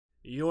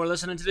You're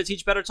listening to the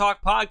Teach Better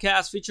Talk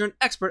podcast featuring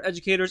expert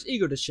educators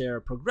eager to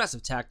share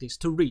progressive tactics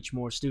to reach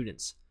more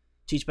students.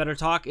 Teach Better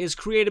Talk is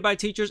created by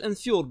teachers and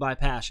fueled by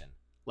passion.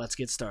 Let's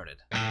get started.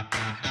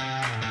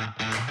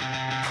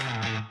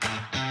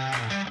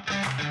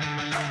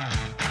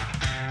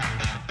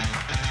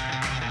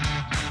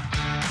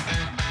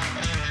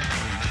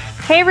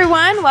 Hey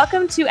everyone,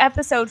 welcome to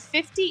episode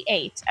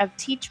 58 of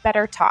Teach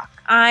Better Talk.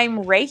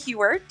 I'm Ray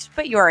Hewart,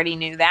 but you already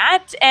knew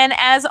that. And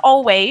as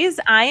always,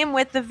 I am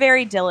with the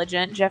very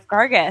diligent Jeff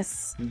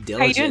Gargas. Diligent.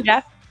 How you doing,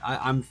 Jeff?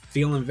 I'm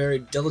feeling very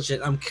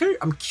diligent. I'm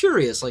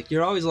curious. Like,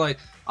 you're always like,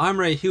 I'm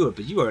Ray Hewitt,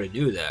 but you already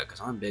knew that because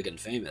I'm big and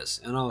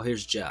famous. And oh,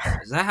 here's Jeff.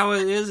 Is that how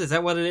it is? Is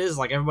that what it is?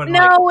 Like, everybody.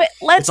 No,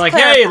 it's like,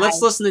 clarify. Hey,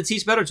 let's listen to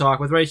Teach Better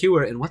Talk with Ray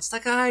Hewitt. And what's the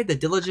guy? The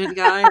diligent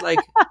guy? Like,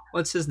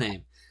 what's his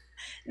name?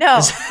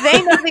 No,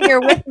 they know that you're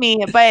with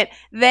me, but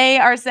they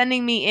are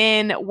sending me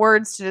in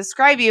words to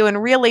describe you.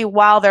 And really,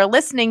 while they're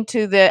listening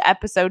to the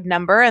episode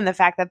number and the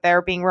fact that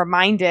they're being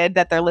reminded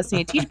that they're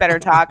listening to Teach Better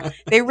Talk,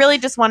 they really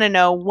just want to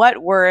know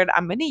what word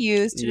I'm going to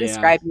use to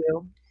describe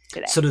you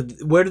today. So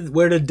where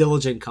did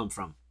diligent come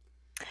from?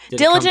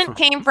 Diligent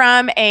came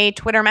from a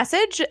Twitter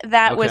message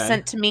that was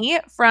sent to me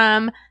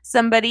from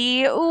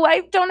somebody. Oh,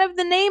 I don't have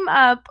the name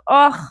up.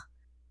 Oh,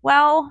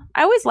 well,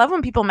 I always love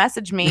when people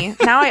message me.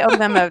 Now I owe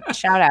them a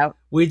shout out.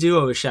 We do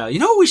owe a shout out. You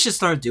know what we should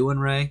start doing,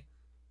 Ray?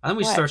 I think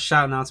we should start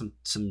shouting out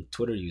some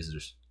Twitter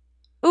users.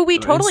 Oh, we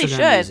totally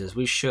should. Users.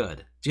 We should.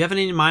 Do you have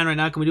any in mind right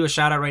now? Can we do a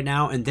shout out right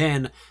now? And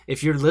then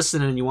if you're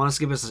listening and you want us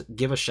to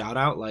give a shout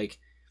out, like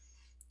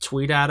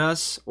tweet at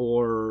us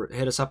or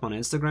hit us up on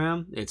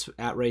Instagram. It's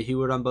at Ray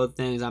Hewitt on both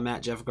things. I'm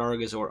at Jeff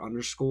Gargas or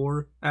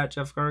underscore at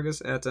Jeff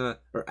Gargas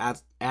or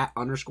at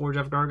underscore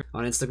Jeff Gargas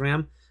on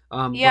Instagram.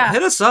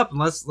 Hit us up and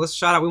let's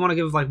shout out. We want to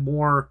give like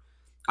more.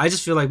 I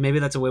just feel like maybe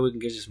that's a way we can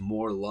give just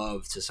more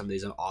love to some of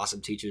these awesome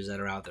teachers that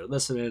are out there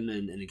listening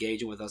and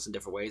engaging with us in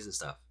different ways and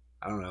stuff.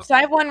 I don't know. So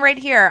I have one right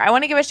here. I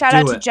want to give a shout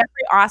out to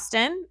Jeffrey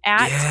Austin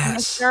at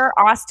Mr.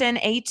 Austin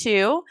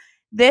A2.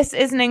 This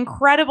is an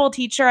incredible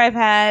teacher I've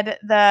had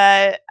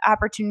the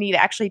opportunity to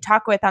actually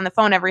talk with on the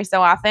phone every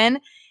so often.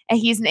 And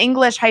he's an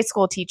English high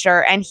school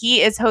teacher, and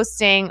he is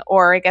hosting,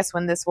 or I guess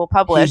when this will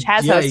publish,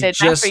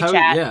 hosted Mastery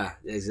Chat. Yeah,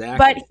 exactly.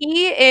 But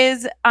he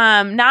is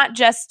not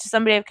just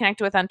somebody I've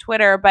connected with on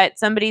Twitter, but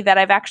somebody that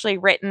I've actually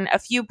written a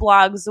few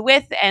blogs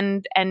with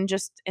and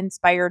just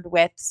inspired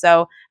with.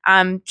 So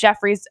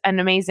Jeffrey's an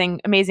amazing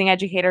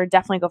educator.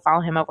 Definitely go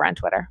follow him over on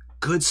Twitter.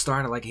 Good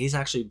start. Like, he's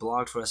actually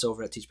blogged for us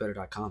over at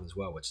teachbetter.com as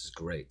well, which is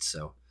great.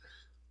 So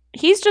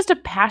he's just a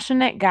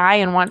passionate guy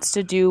and wants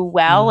to do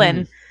well.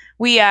 And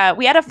we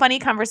had a funny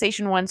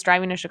conversation once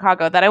driving to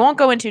Chicago that I won't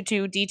go into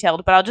too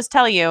detailed, but I'll just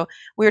tell you,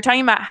 we were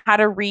talking about how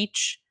to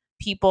reach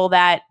people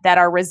that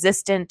are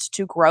resistant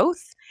to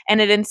growth.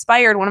 And it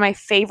inspired one of my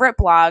favorite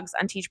blogs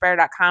on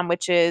teachbetter.com,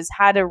 which is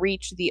how to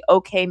reach the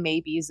okay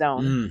maybe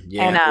zone.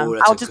 And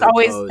I'll just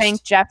always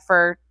thank Jeff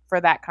for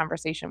that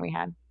conversation we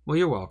had. Well,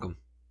 you're welcome.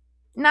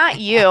 Not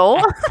you.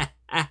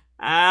 Boy,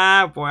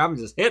 I'm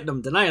just hitting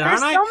them tonight,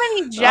 aren't I? There's so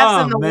many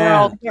Jeffs in the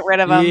world. Get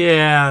rid of them.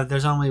 Yeah,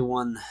 there's only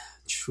one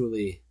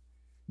truly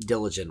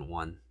diligent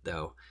one,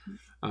 though.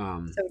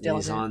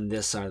 He's on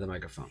this side of the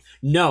microphone.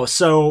 No,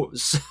 so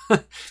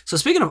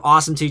speaking of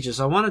awesome teachers,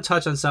 I want to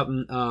touch on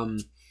something.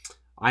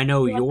 I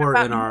know you're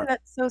in our.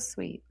 That's so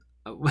sweet.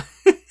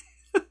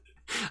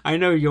 I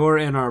know you're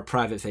in our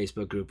private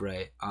Facebook group,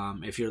 Ray.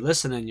 If you're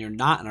listening, you're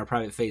not in our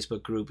private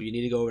Facebook group. You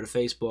need to go over to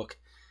Facebook,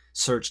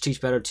 search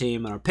Teach Better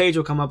Team, and our page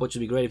will come up, which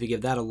would be great if you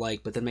give that a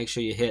like. But then make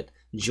sure you hit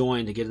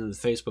join to get into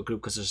the Facebook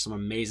group because there's some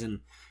amazing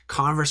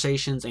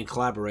conversations and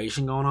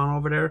collaboration going on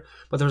over there.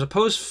 But there was a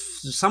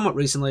post somewhat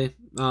recently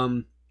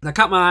that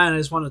caught my eye, and I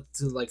just wanted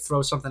to like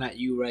throw something at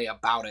you, Ray,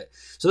 about it.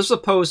 So this is a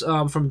post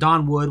from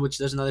Dawn Wood, which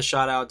there's another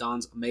shout out.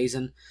 Dawn's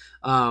amazing.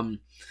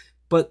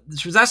 But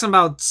she was asking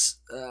about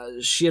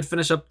she had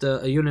finished up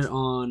a unit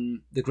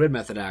on the grid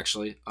method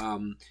actually.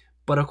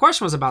 But her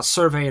question was about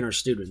surveying her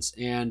students,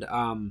 and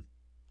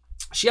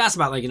she asked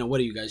about, like, what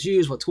do you guys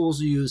use? What tools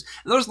do you use?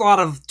 And there's a lot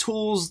of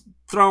tools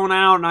thrown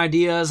out and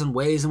ideas and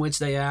ways in which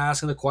they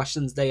ask and the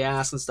questions they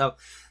ask and stuff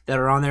that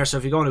are on there. So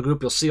if you go in a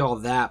group, you'll see all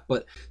that.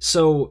 But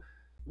so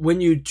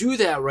when you do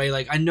that, Ray,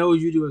 like, I know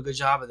you do a good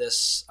job of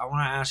this. I want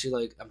to ask you,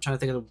 like, I'm trying to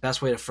think of the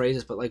best way to phrase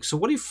this, but like, so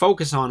what do you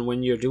focus on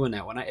when you're doing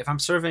that? If I'm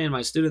surveying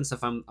my students,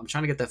 if I'm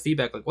trying to get that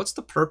feedback, like, what's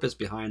the purpose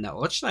behind that?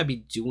 What should I be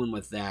doing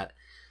with that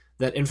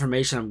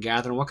information I'm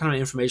gathering? What kind of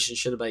information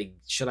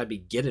should I be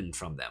getting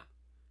from them?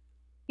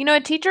 A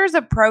teacher's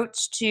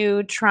approach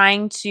to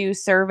trying to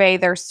survey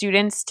their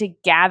students to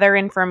gather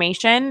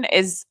information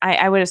is,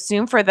 I would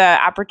assume, for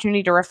the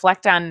opportunity to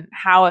reflect on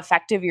how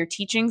effective your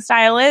teaching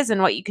style is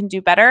and what you can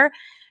do better,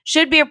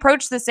 should be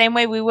approached the same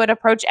way we would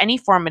approach any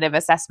formative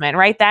assessment,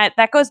 right?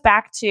 That goes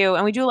back to,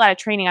 and we do a lot of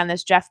training on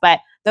this, Jeff,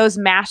 but those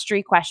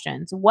mastery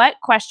questions. What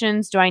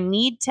questions do I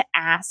need to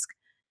ask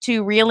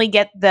to really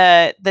get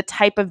the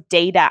type of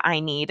data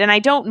I need. And I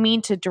don't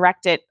mean to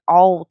direct it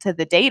all to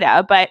the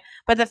data, but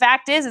the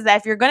fact is that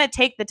if you're going to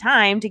take the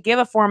time to give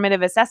a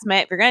formative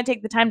assessment, if you're going to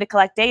take the time to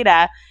collect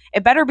data,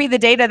 it better be the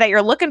data that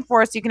you're looking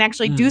for so you can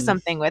actually do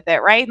something with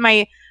it, right?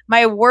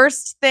 My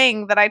worst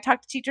thing that I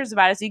talk to teachers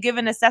about is you give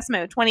an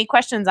assessment with 20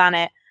 questions on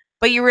it,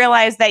 but you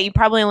realize that you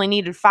probably only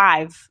needed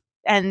 5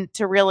 and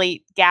to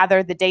really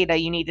gather the data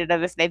you needed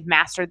of if they've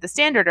mastered the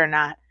standard or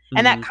not.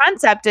 And that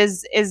concept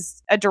is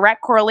a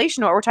direct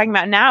correlation to what we're talking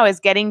about now, is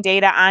getting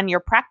data on your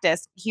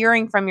practice,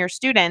 hearing from your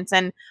students.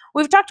 And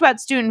we've talked about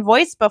student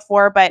voice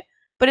before, but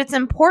it's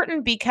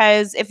important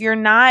because if you're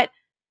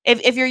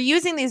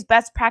using these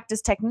best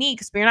practice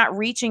techniques, but you're not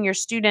reaching your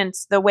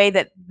students the way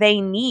that they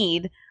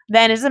need,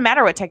 then it doesn't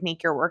matter what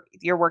technique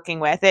you're working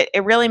with.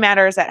 It really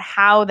matters at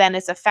how then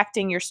it's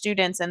affecting your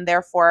students and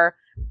therefore,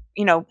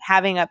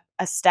 having a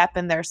step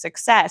in their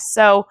success.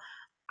 So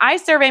I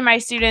survey my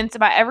students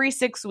about every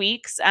 6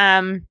 weeks.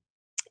 And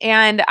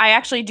I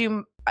actually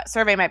do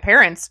survey my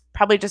parents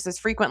probably just as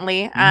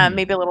frequently,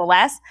 maybe a little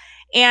less.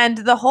 And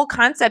the whole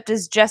concept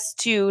is just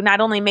to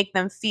not only make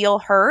them feel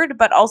heard,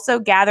 but also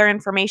gather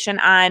information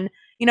on,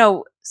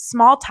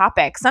 small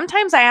topics.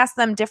 Sometimes I ask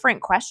them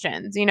different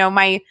questions.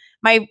 My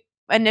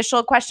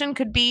initial question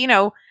could be,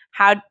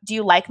 how do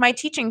you like my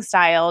teaching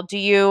style? Do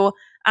you,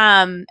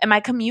 am I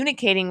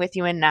communicating with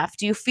you enough?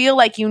 Do you feel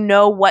like you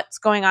know what's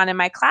going on in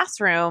my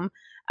classroom?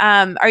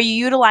 Are you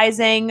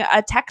utilizing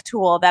a tech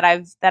tool that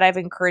I've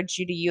encouraged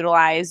you to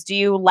utilize? Do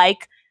you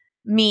like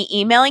me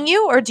emailing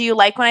you, or do you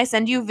like when I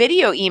send you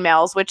video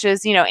emails, which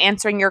is,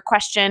 answering your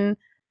question?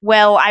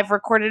 Well, I've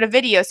recorded a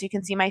video so you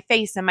can see my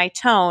face and my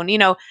tone,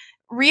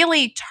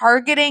 really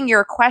targeting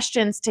your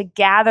questions to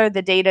gather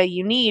the data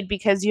you need,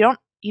 because you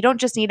don't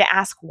just need to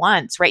ask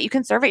once, right? You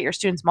can survey your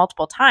students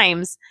multiple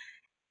times,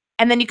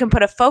 and then you can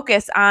put a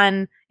focus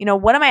on,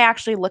 what am I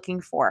actually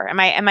looking for? Am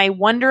I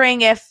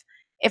wondering if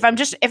I'm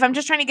just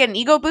trying to get an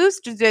ego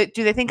boost, do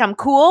they think I'm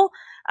cool?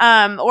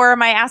 Or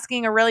am I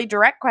asking a really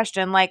direct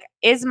question like,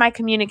 is my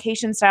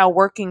communication style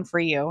working for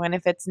you? And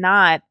if it's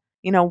not,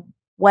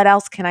 what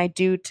else can I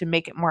do to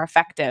make it more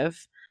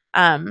effective?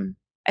 I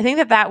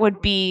think that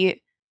would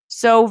be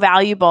so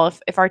valuable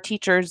if our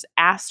teachers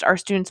asked our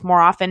students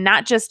more often,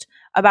 not just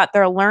about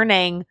their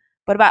learning,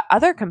 but about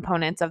other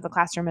components of the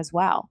classroom as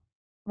well.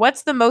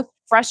 What's the most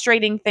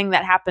frustrating thing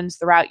that happens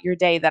throughout your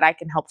day that I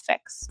can help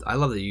fix? I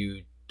love that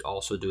you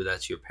also do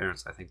that to your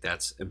parents. I think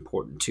that's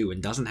important too,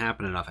 and doesn't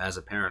happen enough as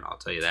a parent. I'll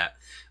tell you that.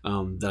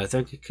 That I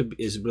think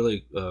is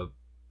really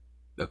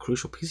a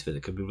crucial piece of it.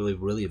 It could be really,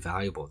 really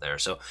valuable there.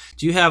 So,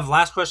 do you have,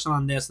 last question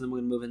on this, and then we're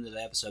gonna move into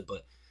the episode?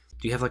 But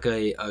do you have like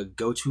a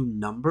go-to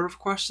number of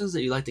questions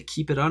that you like to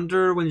keep it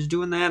under when you're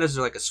doing that? Is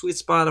there like a sweet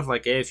spot of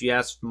like, hey, if you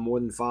ask more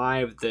than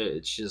 5, that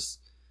it's just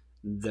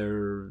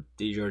you're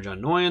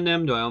annoying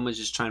them? Do I almost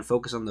just try and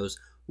focus on those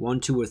 1,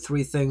 2, or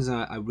 3 things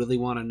I really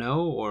want to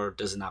know, or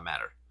does it not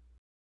matter?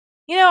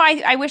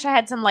 I wish I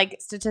had some like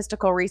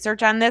statistical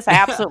research on this. I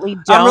absolutely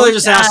don't. I'm really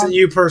just asking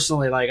you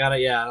personally. Like, I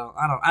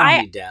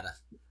don't need data.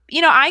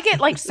 I get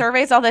like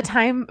surveys all the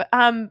time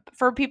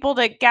for people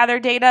to gather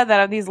data that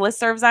are these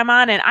listservs I'm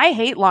on, and I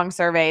hate long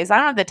surveys. I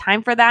don't have the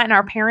time for that, and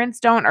our parents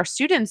don't, our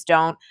students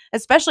don't,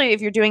 especially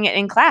if you're doing it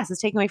in class.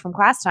 It's taking away from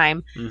class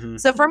time.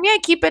 So for me, I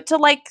keep it to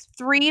like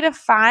 3 to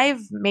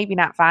 5, maybe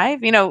not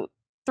 5,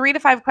 3 to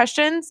 5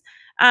 questions.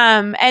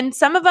 And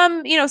some of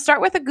them, start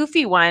with a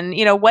goofy one.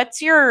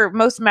 What's your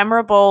most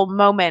memorable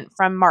moment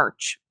from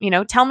March?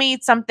 Tell me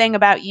something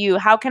about you.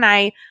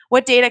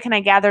 What data can I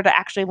gather to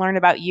actually learn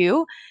about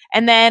you?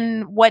 And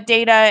then what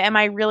data am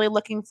I really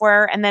looking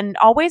for? And then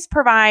always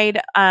provide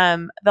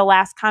the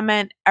last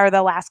comment or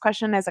the last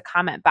question as a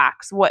comment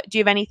box. Do you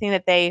have anything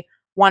that they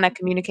want to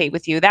communicate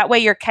with you? That way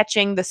you're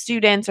catching the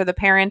students or the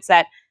parents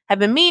that have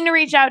been meaning to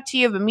reach out to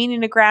you, have been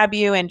meaning to grab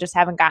you, and just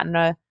haven't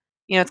gotten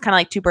it's kind of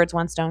like 2 birds,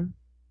 1 stone.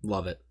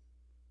 Love it.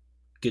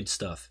 Good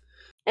stuff.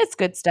 It's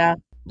good stuff.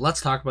 Let's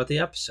talk about the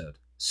episode.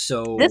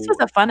 So this was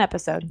a fun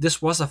episode.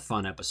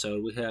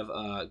 We have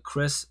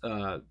Chris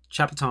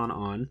Chapiton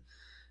on,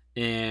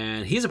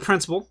 and he's a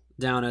principal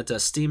down at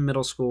Steam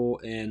Middle School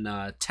in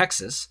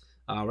Texas,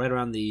 right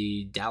around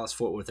the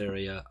Dallas-Fort Worth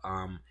area.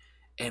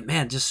 And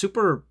man, just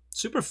super,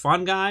 super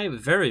fun guy.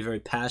 Very, very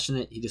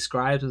passionate. He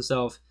describes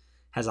himself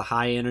as a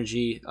high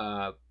energy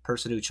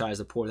person who tries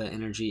to pour that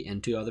energy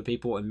into other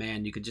people. And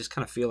man, you could just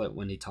kind of feel it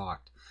when he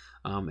talked.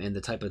 And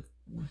the type of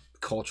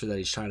culture that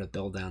he's trying to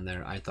build down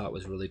there, I thought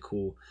was really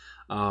cool.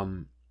 I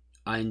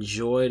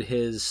enjoyed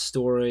his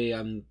story.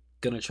 I'm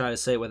going to try to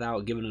say it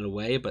without giving it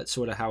away, but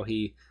sort of how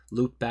he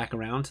looped back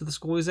around to the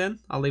school he's in.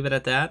 I'll leave it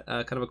at that.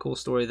 Kind of a cool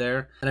story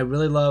there. And I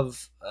really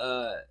love,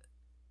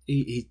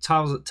 he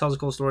tells a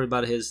cool story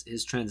about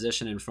his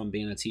transition and from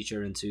being a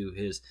teacher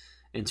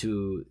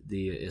into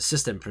the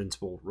assistant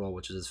principal role,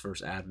 which is his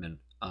first admin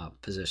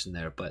position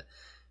there. But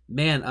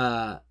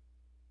man,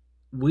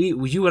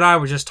 you and I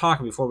were just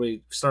talking before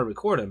we started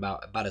recording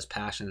about his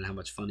passion and how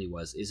much fun he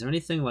was. Is there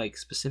anything like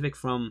specific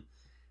from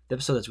the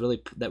episode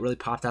that really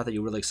popped out that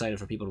you're really excited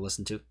for people to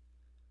listen to?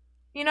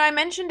 I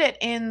mentioned it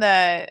in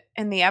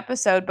the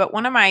episode, but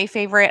one of my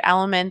favorite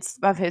elements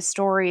of his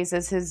stories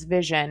is his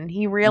vision.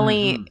 He Hmm.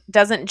 really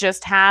doesn't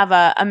just have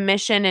a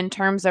mission in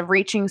terms of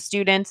reaching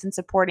students and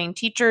supporting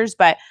teachers,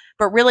 but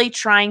really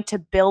trying to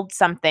build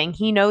something.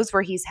 He knows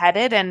where he's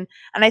headed, and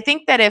I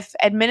think that if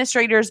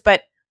administrators,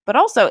 but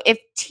also if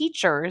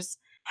teachers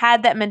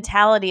had that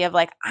mentality of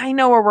like, I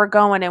know where we're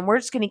going, and we're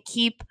just going to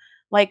keep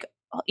like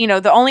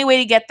the only way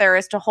to get there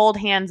is to hold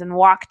hands and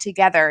walk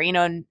together,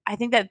 and I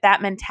think that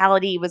that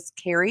mentality was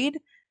carried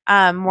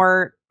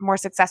more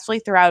successfully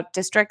throughout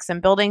districts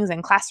and buildings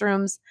and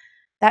classrooms.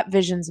 That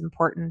vision's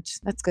important.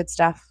 That's good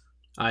stuff.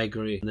 I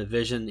agree. The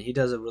vision, he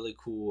does a really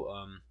cool.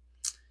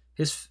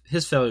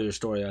 His failure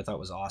story I thought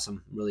was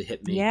awesome. Really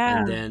hit me.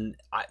 And Yeah. then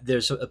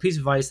there's a piece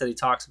of advice that he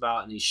talks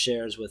about and he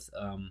shares with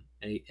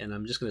and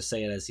I'm just gonna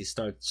say it as he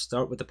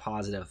start with the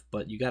positive,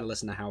 but you got to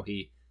listen to how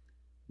he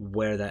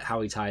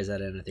ties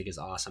that in. I think is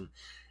awesome.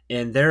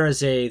 And there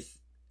is a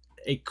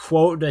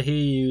quote that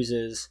he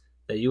uses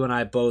that you and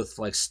I both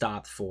like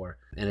stopped for,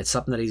 and it's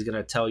something that he's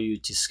gonna tell you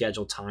to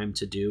schedule time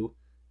to do.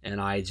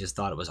 And I just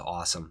thought it was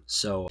awesome.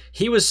 So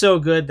he was so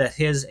good that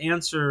his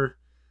answer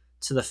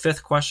to the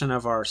fifth question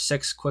of our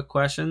six quick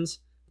questions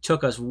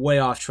took us way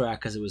off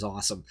track because it was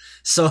awesome.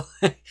 So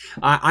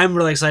I'm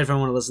really excited for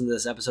everyone to listen to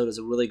this episode. It's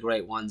a really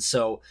great one.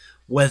 So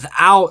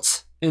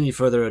without any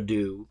further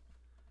ado,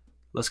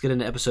 let's get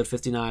into episode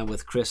 59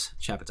 with Chris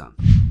Chapiton.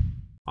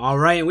 All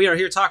right, we are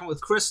here talking with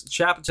Chris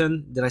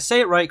Chapiton. Did I say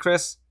it right,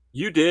 Chris?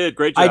 You did.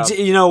 Great job.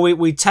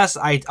 We test.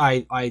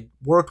 I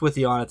worked with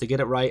you on it to get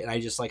it right, and I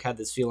just like had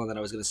this feeling that I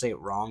was going to say it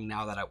wrong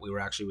now that we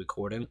were actually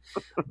recording.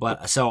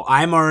 But so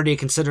I'm already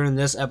considering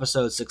this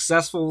episode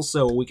successful,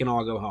 so we can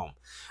all go home.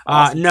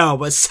 Awesome. No,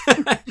 but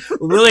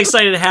really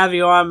excited to have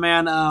you on,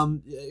 man.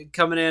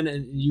 Coming in,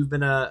 and you've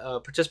been a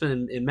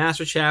participant in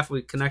MasterChef.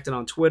 We connected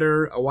on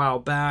Twitter a while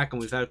back, and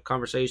we've had a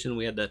conversation.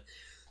 We had to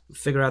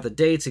figure out the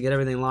dates and get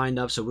everything lined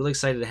up. So really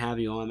excited to have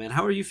you on, man.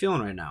 How are you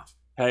feeling right now?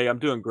 Hey, I'm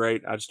doing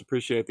great. I just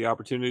appreciate the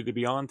opportunity to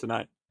be on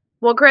tonight.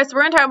 Well, Chris,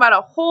 we're going to talk about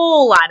a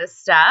whole lot of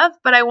stuff,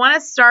 but I want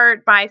to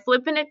start by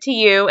flipping it to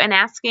you and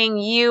asking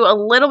you a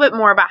little bit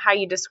more about how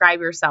you describe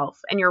yourself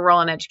and your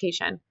role in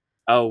education.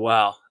 Oh,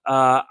 wow.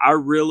 I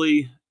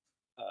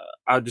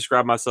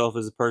describe myself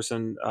as a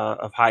person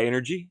of high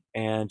energy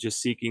and just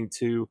seeking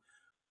to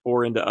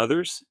pour into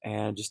others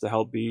and just to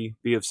help be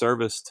of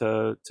service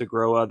to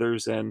grow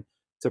others and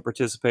to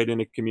participate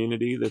in a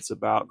community that's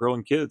about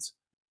growing kids.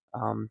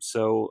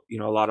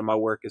 A lot of my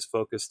work is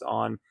focused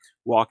on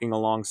walking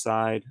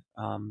alongside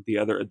the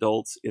other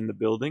adults in the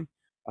building,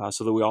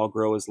 so that we all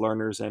grow as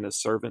learners and as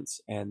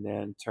servants, and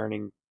then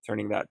turning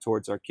that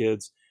towards our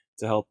kids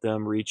to help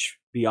them reach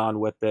beyond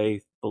what they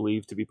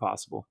believe to be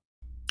possible.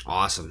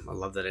 Awesome. I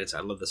love that answer.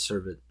 I love the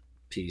servant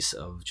piece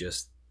of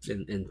just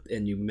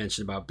and you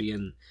mentioned about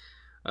being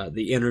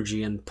the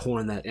energy and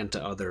pouring that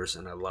into others,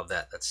 and I love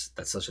that.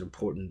 That's such an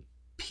important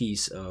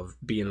piece of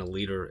being a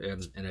leader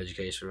in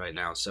education right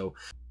now. So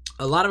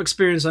a lot of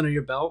experience under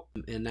your belt,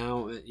 and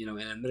now in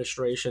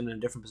administration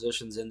and different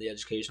positions in the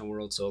educational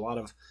world. So a lot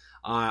of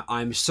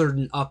I'm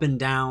certain up and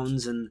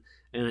downs and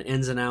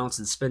ins and outs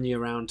and spin you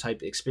around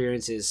type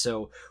experiences.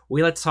 So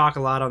we like to talk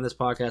a lot on this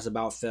podcast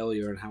about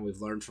failure and how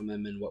we've learned from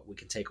them and what we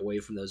can take away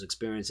from those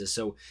experiences.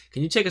 So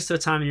can you take us to a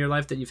time in your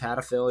life that you've had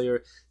a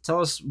failure? Tell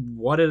us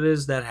what it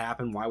is that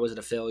happened. Why was it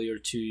a failure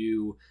to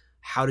you?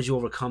 How did you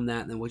overcome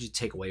that? And then what did you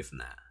take away from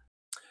that?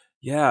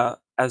 Yeah,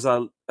 as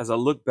I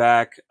look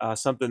back,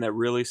 something that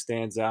really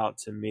stands out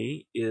to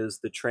me is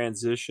the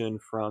transition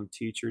from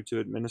teacher to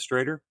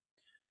administrator.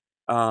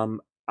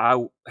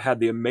 Had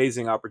the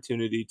amazing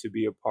opportunity to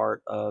be a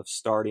part of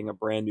starting a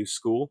brand new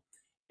school.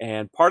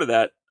 And part of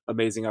that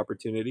amazing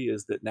opportunity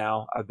is that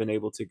now I've been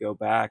able to go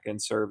back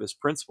and serve as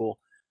principal.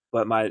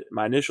 But my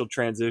initial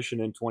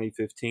transition in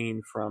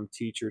 2015 from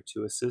teacher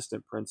to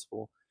assistant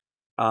principal,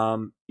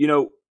 um, you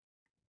know,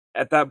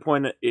 at that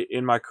point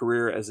in my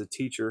career as a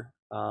teacher,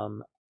 I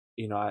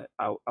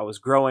was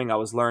growing, I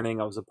was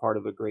learning, I was a part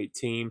of a great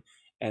team,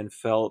 and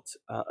felt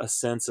a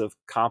sense of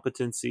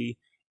competency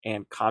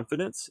and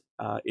confidence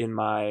in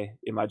my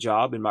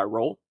job, in my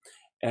role.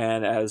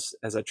 And as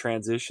I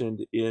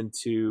transitioned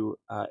into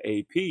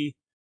AP,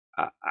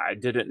 I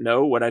didn't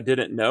know what I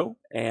didn't know,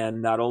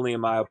 and not only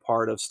am I a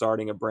part of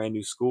starting a brand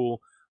new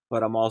school,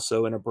 but I'm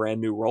also in a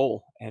brand new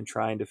role and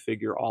trying to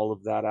figure all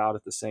of that out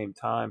at the same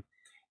time.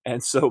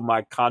 And so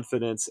my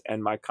confidence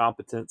and my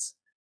competence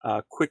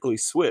quickly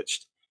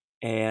switched.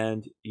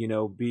 And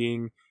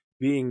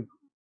being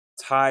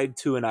tied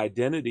to an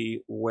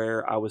identity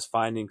where I was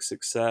finding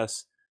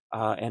success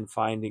and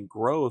finding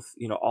growth,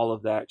 all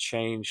of that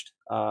changed.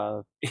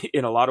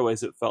 In a lot of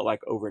ways, it felt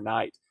like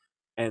overnight.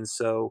 And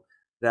so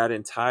that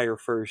entire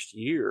first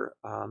year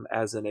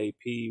as an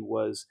AP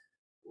was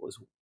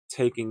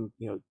taking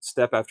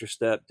step after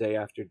step, day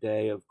after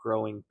day of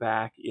growing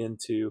back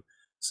into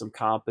some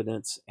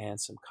competence and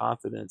some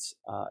confidence,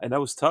 and that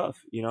was tough.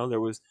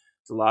 There was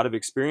a lot of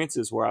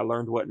experiences where I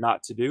learned what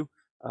not to do,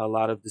 a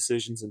lot of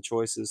decisions and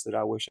choices that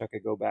I wish I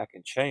could go back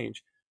and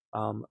change.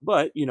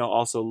 But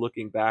also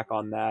looking back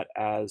on that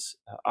as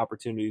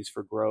opportunities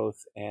for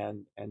growth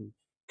and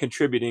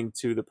contributing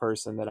to the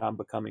person that I'm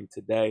becoming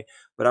today.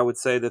 But I would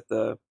say that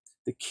the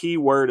key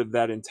word of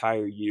that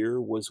entire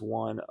year was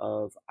one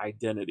of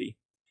identity.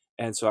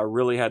 And so I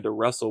really had to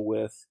wrestle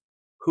with,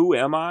 who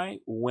am I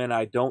when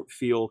I don't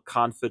feel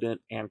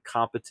confident and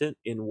competent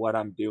in what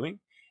I'm doing?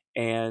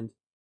 And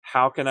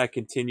how can I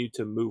continue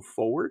to move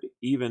forward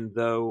even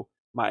though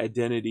my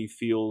identity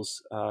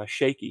feels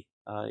shaky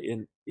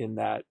in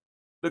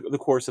the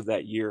course of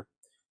that year?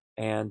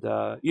 And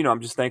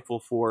I'm just thankful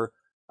for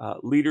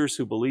leaders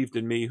who believed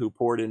in me, who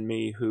poured in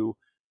me, who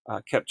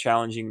kept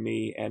challenging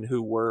me, and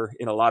who were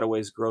in a lot of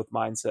ways growth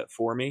mindset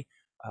for me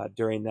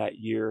during that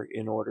year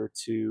in order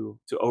to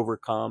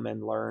overcome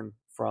and learn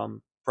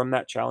from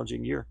that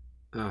challenging year.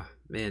 Oh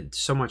man,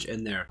 so much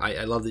in there.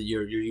 I love that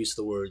you're use of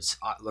the words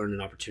learn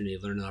an opportunity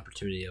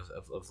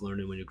of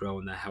learning when you grow,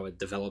 and that how it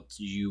developed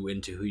you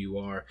into who you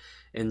are,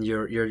 and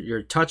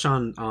your touch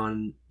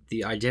on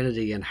the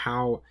identity and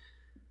how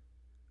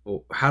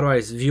do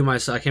I view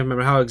myself. I can't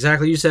remember how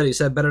exactly you said it. You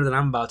said better than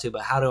I'm about to,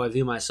 but how do I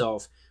view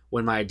myself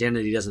when my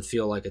identity doesn't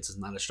feel like it's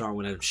not as strong,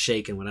 when I'm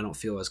shaken, when I don't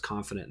feel as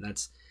confident?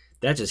 And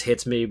that just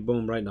hits me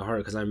boom right in the heart,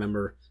 because I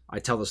remember I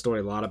tell the story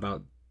a lot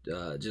about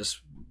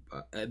just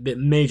a bit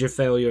major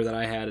failure that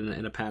I had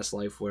in a past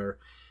life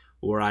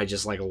where I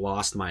just like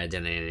lost my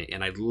identity,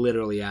 and I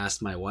literally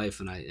asked my wife,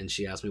 and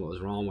she asked me what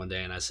was wrong one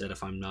day, and I said,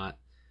 if I'm not,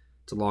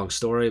 it's a long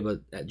story,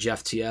 but at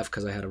Jeff TF,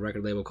 because I had a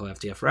record label called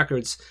FTF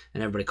Records,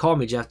 and everybody called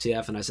me Jeff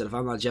TF, and I said, if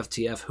I'm not Jeff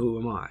TF, who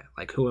am I?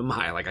 Like, who am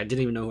I? Like, I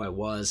didn't even know who I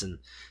was, and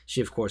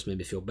she, of course, made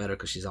me feel better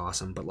because she's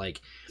awesome, but,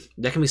 like,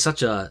 that can be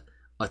such a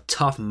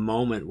tough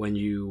moment when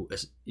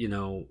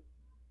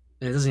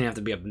and it doesn't even have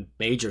to be a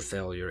major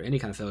failure, any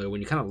kind of failure, when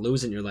you kind of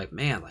lose it, and you're like,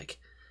 man, like,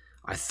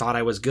 I thought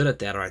I was good at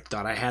that, or I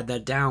thought I had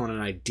that down,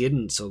 and I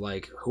didn't. So,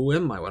 like, who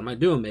am I? What am I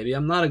doing? Maybe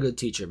I'm not a good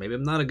teacher. Maybe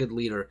I'm not a good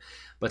leader.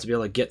 But to be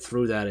able to get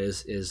through that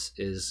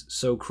is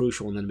so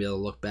crucial, and then to be able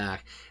to look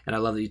back. And I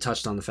love that you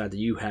touched on the fact that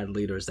you had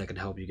leaders that could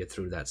help you get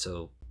through that.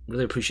 So,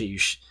 really appreciate you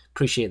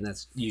appreciating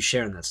that, you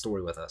sharing that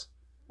story with us.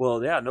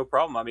 Well, yeah, no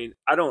problem. I mean,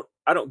 I don't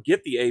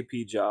get the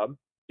AP job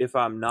if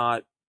I'm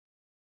not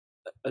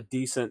a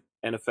decent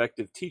and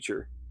effective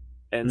teacher.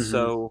 And Mm-hmm.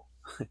 so,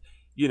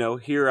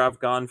 here I've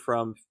gone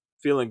from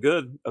feeling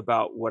good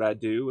about what I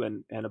do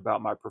and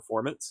about my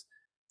performance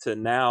to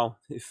now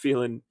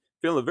feeling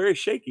very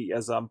shaky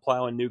as I'm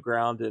plowing new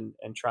ground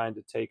and trying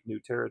to take new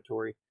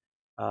territory.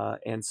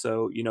 And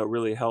so, it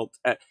really helped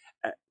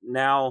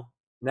now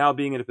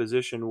being in a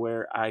position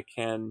where I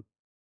can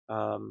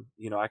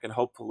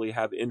hopefully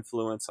have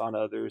influence on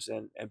others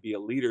and be a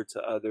leader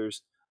to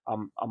others.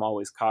 I'm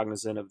always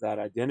cognizant of that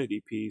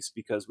identity piece,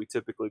 because we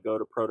typically go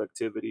to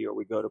productivity or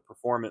we go to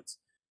performance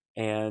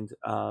and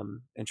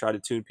try to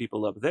tune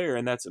people up there,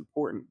 and that's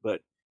important.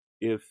 But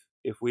if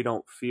we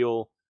don't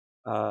feel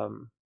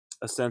um,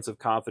 a sense of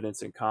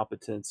confidence and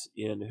competence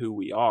in who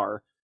we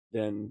are,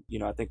 then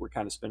I think we're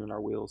kind of spinning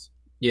our wheels.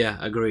 Yeah,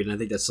 agreed. And I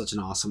think that's such an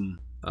awesome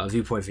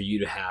viewpoint for you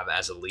to have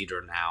as a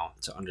leader now,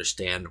 to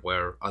understand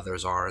where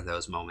others are in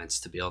those moments,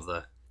 to be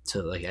able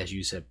to like, as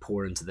you said,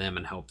 pour into them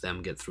and help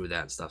them get through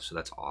that stuff. So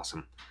that's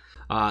awesome.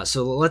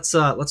 So let's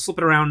flip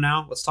it around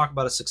now. Let's talk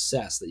about a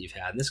success that you've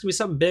had. And this could be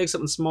something big,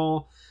 something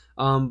small.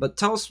 But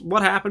tell us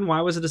what happened.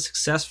 Why was it a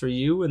success for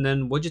you? And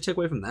then what'd you take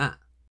away from that?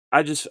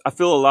 I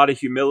feel a lot of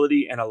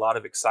humility and a lot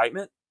of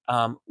excitement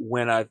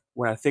when I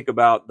think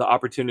about the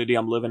opportunity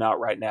I'm living out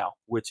right now,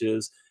 which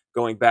is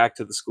going back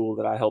to the school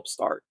that I helped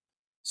start.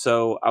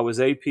 So I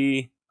was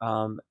AP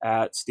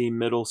at STEAM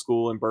Middle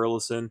School in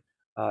Burleson,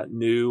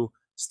 new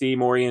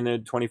STEAM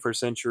oriented 21st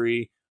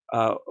century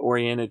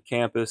oriented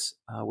campus.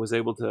 Was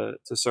able to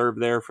serve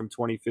there from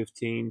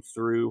 2015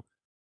 through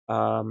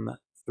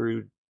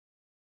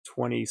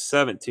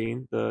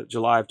 2017, the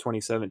July of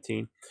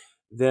 2017.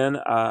 Then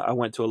I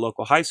went to a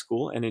local high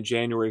school, and in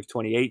January of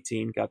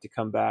 2018, got to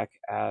come back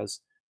as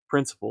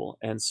principal.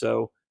 And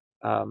so,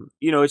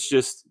 it's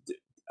just,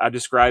 I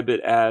describe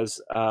it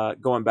as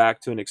going back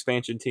to an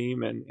expansion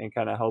team and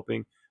kind of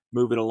helping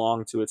move it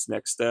along to its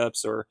next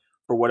steps, or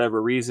for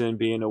whatever reason,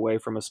 being away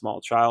from a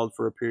small child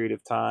for a period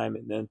of time.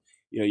 And then,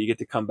 you get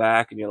to come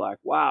back and you're like,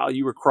 wow,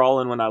 you were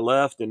crawling when I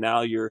left, and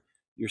now you're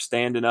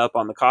standing up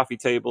on the coffee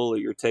table, or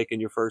you're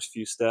taking your first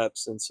few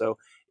steps. And so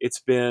it's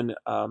been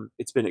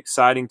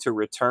exciting to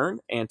return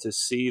and to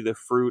see the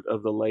fruit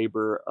of the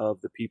labor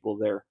of the people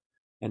there,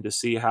 and to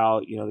see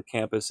how the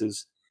campus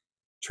is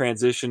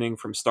transitioning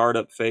from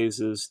startup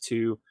phases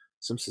to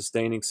some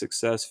sustaining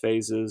success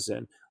phases,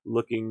 and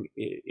looking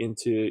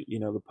into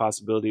the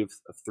possibility of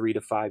 3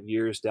 to 5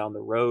 years down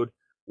the road,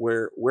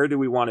 where do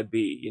we want to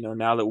be,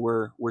 now that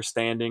we're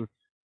standing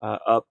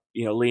up,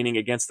 leaning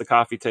against the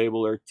coffee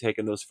table or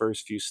taking those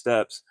first few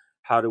steps.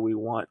 How do we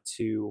want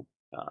to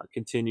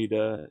continue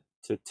to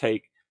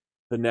take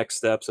the next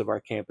steps of our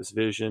campus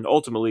vision,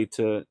 ultimately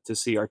to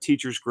see our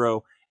teachers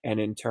grow, and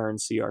in turn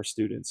see our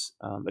students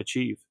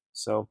achieve.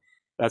 So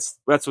that's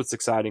what's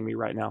exciting me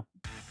right now.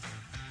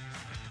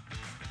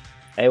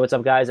 Hey, what's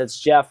up, guys? It's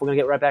Jeff. We're going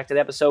to get right back to the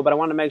episode, but I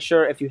want to make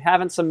sure if you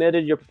haven't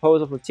submitted your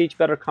proposal for Teach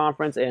Better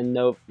Conference in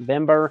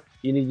November,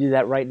 you need to do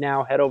that right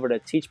now. Head over to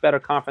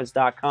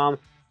teachbetterconference.com.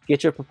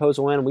 Get your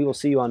proposal in. We will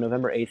see you on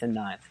November 8th and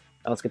 9th.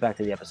 Now let's get back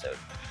to the episode.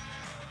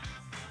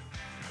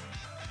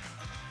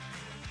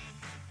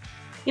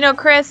 You know,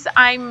 Chris,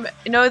 I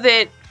know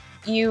that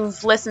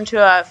you've listened to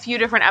a few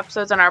different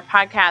episodes on our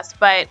podcast,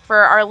 but for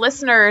our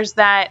listeners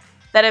that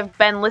have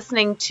been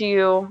listening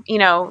to,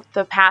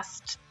 the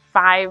past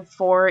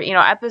 4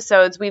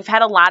 episodes, we've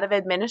had a lot of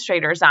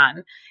administrators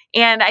on.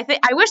 And I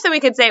wish that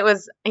we could say it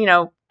was,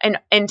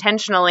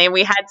 intentionally,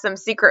 we had some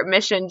secret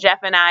mission, Jeff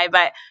and I,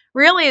 but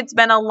really it's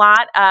been a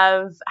lot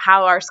of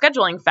how our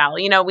scheduling fell.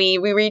 We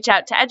reach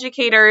out to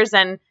educators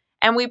and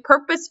we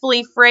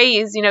purposefully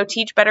phrase,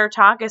 Teach Better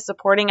Talk as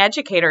supporting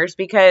educators,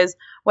 because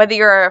whether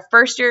you're a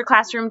first-year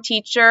classroom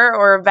teacher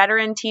or a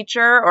veteran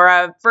teacher or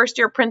a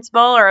first-year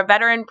principal or a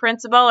veteran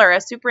principal or a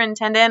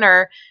superintendent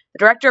or the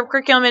director of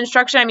curriculum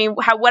instruction,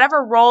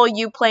 whatever role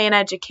you play in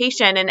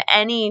education in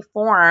any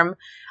form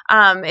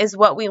is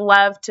what we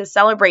love to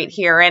celebrate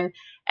here.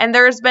 And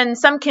there's been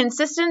some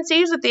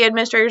consistencies with the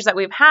administrators that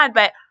we've had,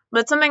 but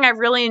something I've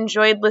really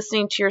enjoyed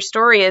listening to your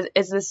story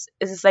is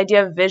this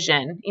idea of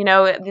vision,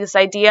 this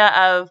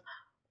idea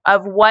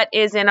of what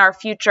is in our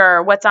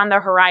future, what's on the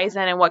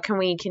horizon, and what can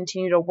we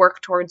continue to work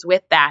towards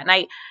with that.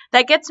 And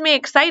that gets me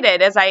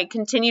excited as I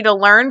continue to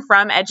learn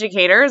from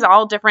educators,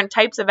 all different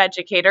types of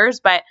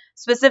educators, but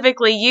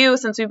specifically you,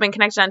 since we've been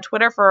connected on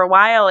Twitter for a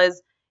while,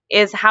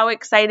 is how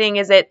exciting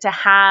is it to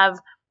have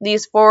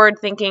these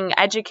forward-thinking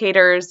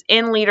educators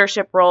in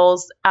leadership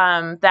roles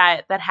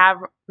that have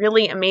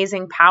really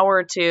amazing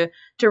power to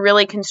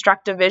really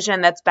construct a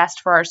vision that's best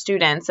for our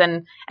students,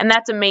 and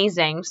that's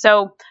amazing.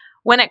 So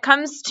when it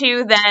comes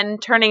to then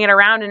turning it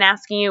around and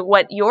asking you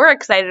what you're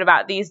excited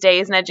about these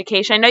days in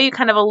education, I know you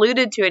kind of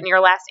alluded to it in your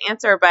last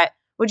answer, but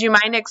would you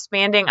mind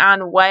expanding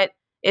on what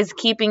is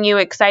keeping you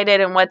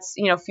excited and what's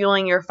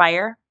fueling your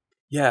fire?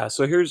 Yeah,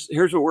 so here's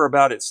what we're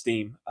about at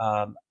STEAM.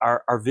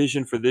 Our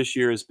vision for this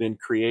year has been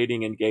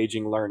creating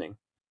engaging learning,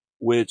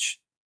 which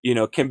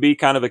can be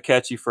kind of a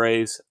catchy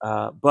phrase,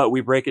 but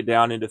we break it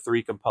down into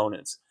 3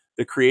 components.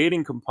 The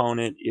creating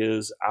component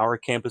is our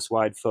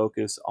campus-wide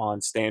focus on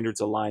standards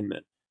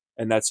alignment,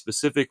 and that's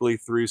specifically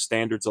through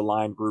standards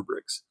aligned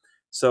rubrics.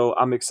 So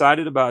I'm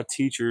excited about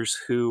teachers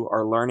who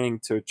are learning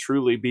to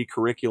truly be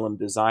curriculum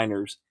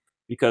designers,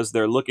 because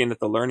they're looking at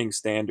the learning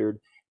standard,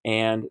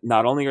 and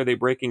not only are they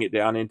breaking it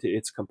down into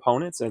its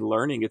components and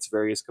learning its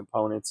various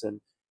components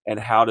and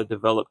how to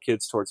develop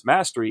kids towards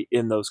mastery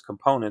in those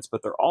components,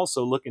 but they're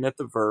also looking at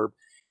the verb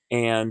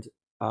and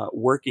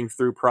working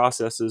through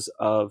processes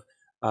of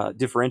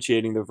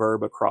differentiating the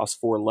verb across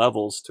 4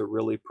 levels to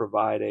really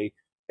provide a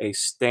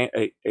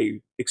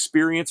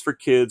experience for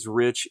kids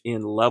rich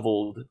in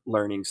leveled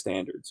learning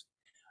standards.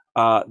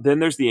 Then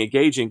there's the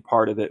engaging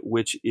part of it,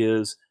 which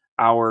is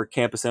our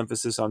campus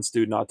emphasis on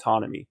student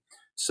autonomy.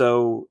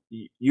 So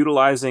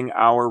utilizing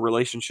our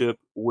relationship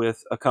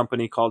with a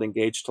company called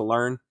Engage to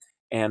Learn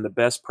and the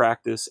best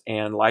practice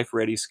and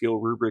life-ready skill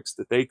rubrics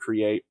that they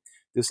create,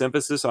 this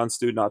emphasis on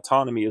student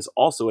autonomy is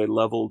also a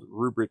leveled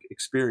rubric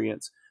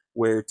experience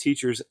where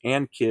teachers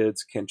and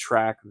kids can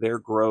track their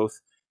growth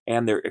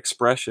and their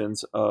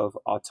expressions of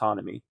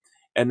autonomy.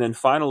 And then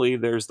finally,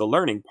 there's the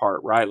learning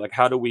part, right? Like,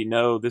 how do we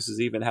know this is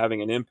even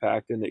having an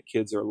impact and that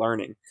kids are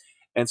learning?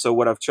 And so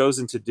what I've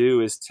chosen to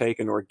do is take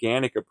an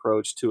organic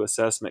approach to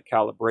assessment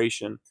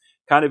calibration,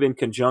 kind of in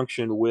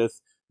conjunction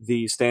with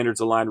the standards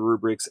aligned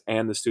rubrics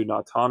and the student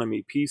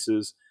autonomy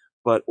pieces,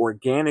 but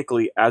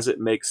organically as it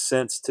makes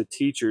sense to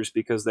teachers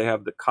because they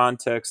have the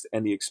context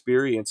and the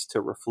experience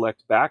to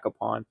reflect back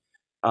upon.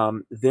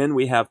 Then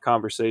we have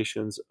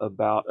conversations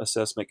about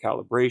assessment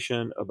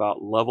calibration,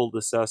 about leveled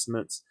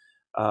assessments,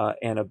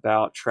 and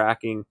about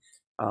tracking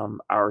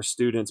our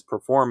students'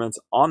 performance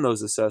on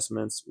those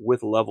assessments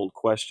with leveled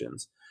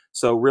questions.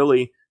 So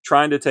really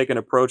trying to take an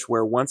approach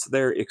where once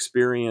their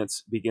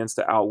experience begins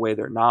to outweigh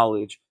their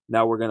knowledge,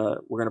 now we're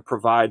gonna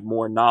provide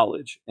more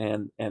knowledge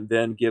and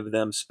then give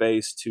them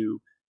space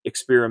to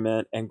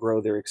experiment and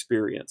grow their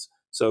experience.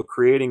 So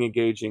creating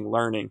engaging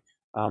learning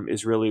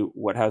is really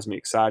what has me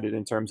excited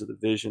in terms of the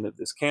vision of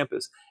this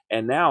campus.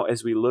 And now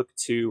as we look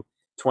to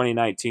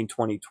 2019,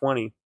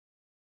 2020,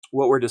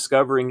 what we're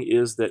discovering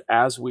is that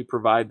as we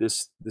provide the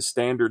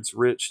standards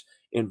rich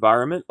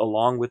environment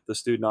along with the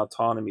student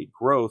autonomy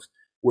growth,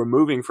 we're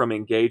moving from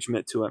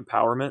engagement to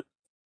empowerment.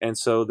 And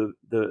so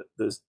the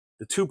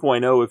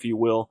 2.0, if you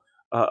will,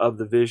 of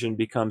the vision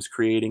becomes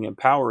creating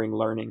empowering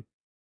learning.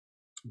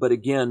 But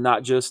again,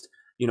 not just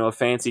a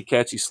fancy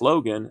catchy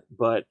slogan,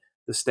 but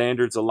the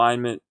standards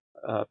alignment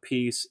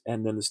piece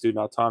and then the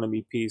student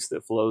autonomy piece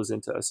that flows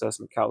into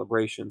assessment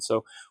calibration.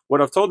 So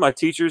what I've told my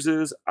teachers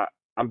is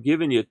I'm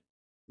giving you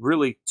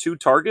really 2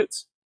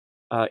 targets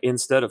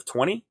instead of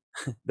 20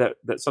 that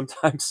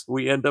sometimes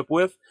we end up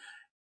with.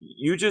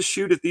 You just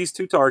shoot at these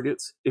 2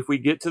 targets. If we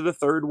get to the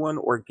 3rd one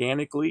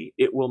organically,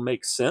 it will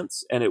make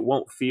sense and it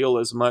won't feel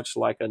as much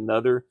like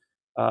another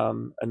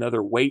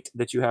weight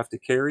that you have to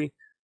carry.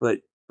 But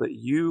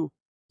you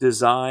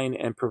design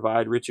and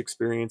provide rich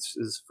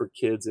experiences for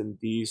kids in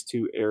these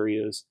two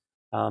areas.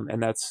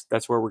 And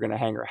that's where we're going to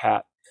hang our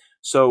hat.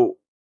 So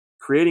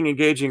creating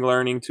engaging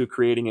learning to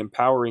creating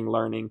empowering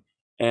learning.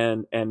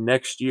 And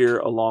next year,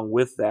 along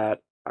with that,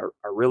 I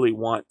really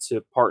want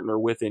to partner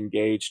with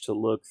Engage to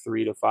look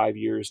 3 to 5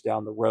 years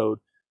down the road.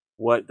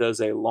 What does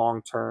a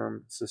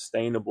long-term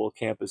sustainable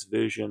campus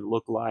vision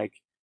look like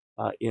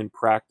in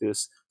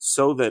practice,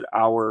 so that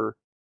our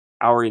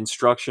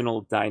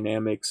instructional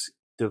dynamics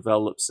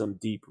develop some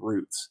deep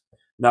roots?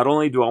 Not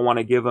only do I want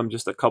to give them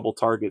just a couple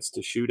targets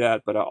to shoot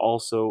at, but I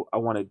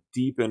want to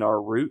deepen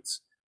our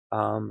roots,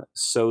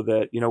 so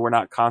that, we're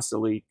not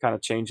constantly kind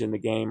of changing the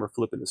game or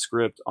flipping the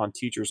script on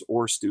teachers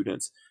or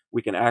students.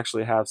 We can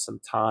actually have some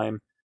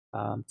time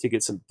to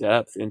get some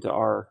depth into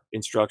our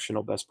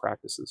instructional best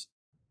practices.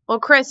 Well,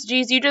 Chris,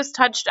 geez, you just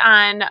touched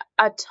on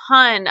a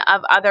ton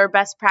of other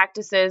best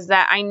practices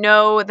that I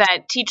know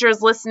that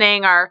teachers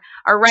listening are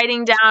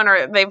writing down,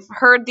 or they've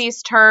heard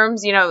these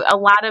terms, a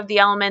lot of the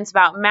elements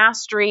about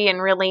mastery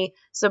and really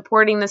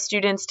supporting the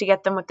students to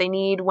get them what they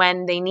need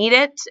when they need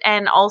it.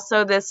 And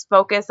also this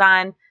focus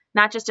on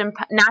not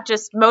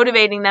just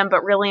motivating them,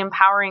 but really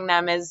empowering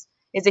them is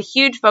a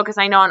huge focus,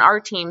 I know, on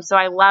our team. So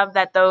I love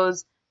that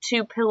those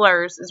two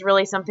pillars is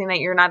really something that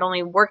you're not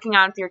only working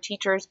on with your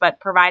teachers, but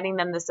providing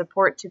them the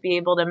support to be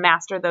able to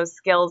master those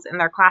skills in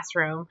their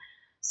classroom.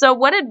 So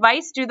what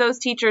advice do those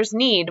teachers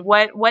need?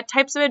 What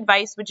types of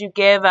advice would you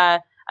give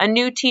a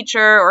new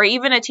teacher, or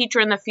even a teacher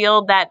in the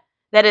field that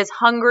is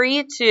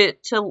hungry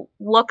to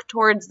look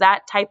towards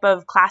that type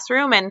of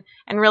classroom and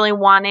really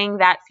wanting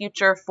that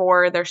future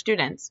for their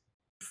students?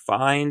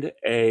 Find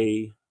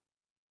a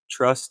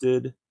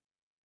trusted,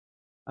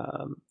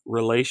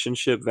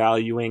 relationship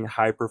valuing,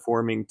 high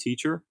performing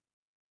teacher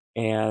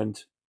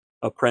and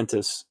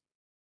apprentice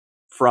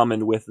from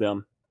and with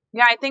them.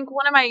 Yeah, I think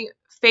one of my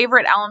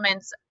favorite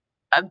elements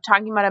of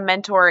talking about a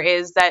mentor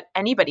is that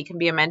anybody can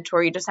be a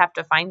mentor. You just have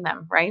to find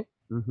them, right?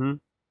 Mm-hmm.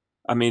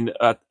 I mean,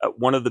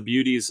 one of the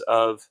beauties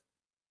of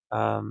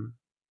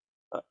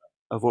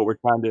what we're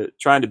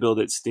trying to build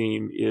at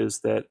STEAM is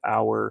that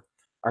our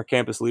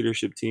campus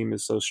leadership team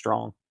is so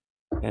strong.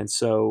 And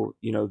so,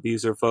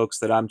 these are folks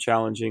that I'm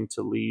challenging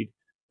to lead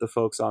the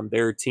folks on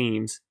their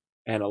teams.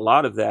 And a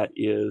lot of that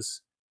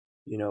is,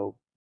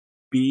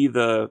 be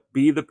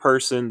the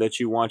person that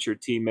you want your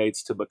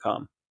teammates to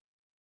become.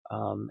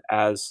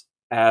 As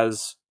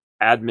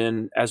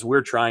admin, as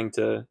we're trying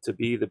to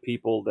be the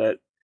people that,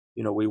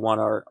 we want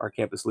our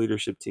campus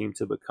leadership team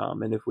to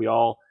become. And if we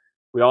all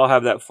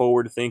have that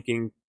forward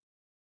thinking,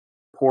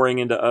 pouring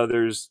into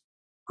others,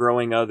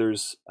 growing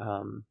others,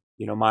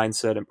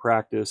 mindset and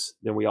practice,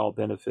 then we all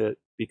benefit,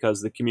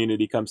 because the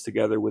community comes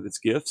together with its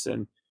gifts,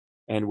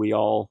 and we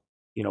all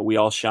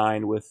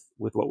shine with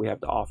what we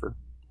have to offer.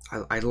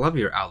 I love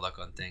your outlook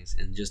on things,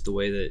 and just the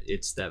way that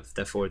it's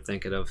that forward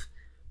thinking of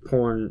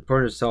pouring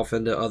yourself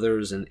into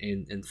others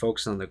and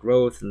focusing on the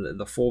growth and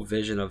the full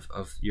vision of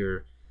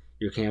your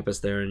campus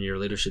there and your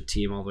leadership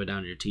team, all the way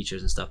down to your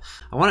teachers and stuff.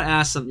 I want to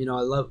ask some,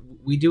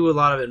 we do a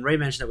lot of, and Ray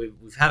mentioned that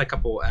we've had a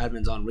couple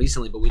admins on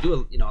recently, but we do,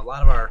 a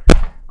lot of our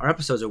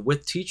episodes are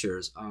with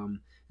teachers. And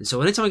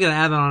so anytime we get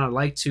an admin on, I'd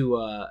like to,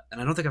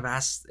 and I don't think I've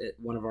asked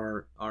one of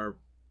our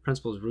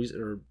principals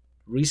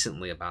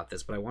recently about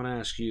this, but I want to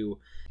ask you,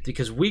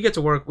 because we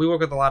work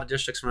with a lot of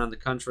districts around the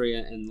country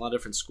and a lot of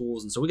different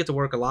schools. And so we get to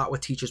work a lot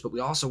with teachers, but we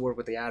also work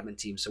with the admin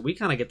team. So we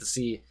kind of get to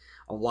see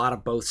a lot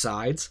of both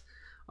sides.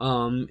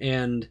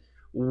 And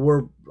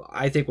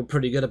I think we're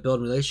pretty good at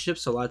building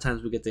relationships. So a lot of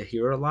times we get to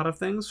hear a lot of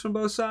things from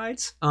both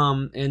sides.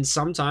 And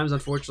sometimes,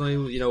 unfortunately,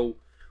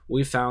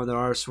 we found there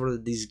are sort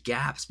of these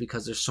gaps,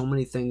 because there's so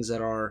many things that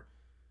are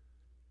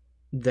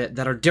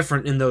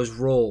different in those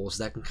roles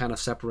that can kind of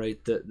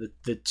separate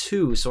the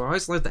two. So I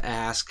always like to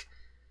ask,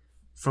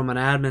 from an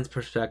admin's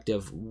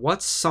perspective,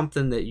 what's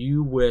something that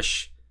you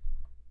wish,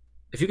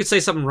 if you could say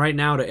something right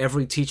now to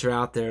every teacher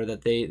out there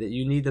that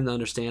you need them to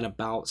understand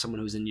about someone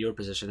who's in your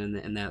position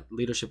and that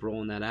leadership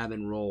role and that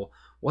admin role,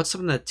 what's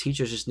something that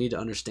teachers just need to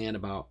understand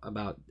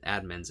about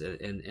admins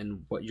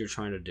and what you're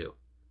trying to do?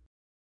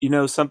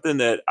 Something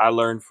that I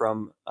learned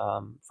from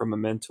a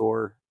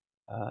mentor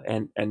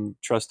and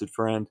trusted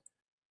friend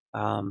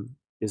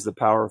is the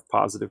power of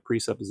positive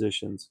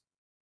presuppositions.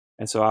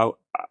 And so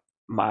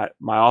my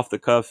off the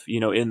cuff,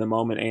 in the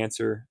moment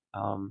answer,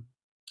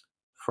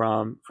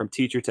 from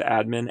teacher to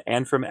admin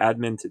and from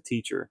admin to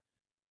teacher,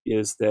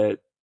 is that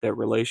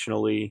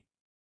relationally,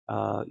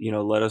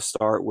 let us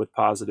start with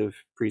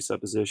positive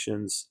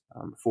presuppositions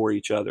for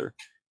each other.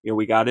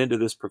 We got into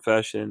this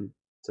profession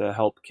to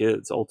help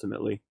kids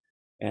ultimately,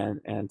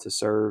 and to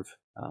serve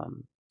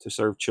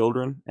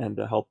children and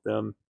to help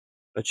them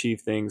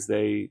achieve things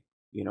they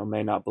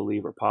may not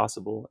believe are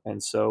possible.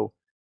 And so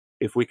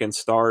if we can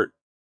start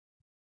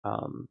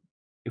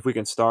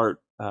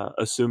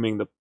assuming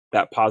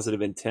that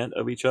positive intent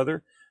of each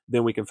other,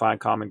 then we can find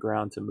common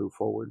ground to move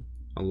forward.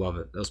 I love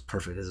it. That was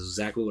perfect. This is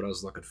exactly what I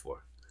was looking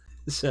for.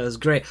 So that's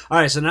great. All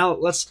right, so now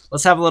let's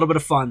have a little bit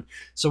of fun.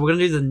 So we're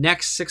gonna do the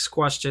next 6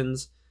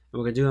 questions, and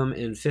we're gonna do them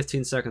in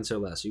 15 seconds or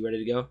less. You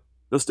ready to go?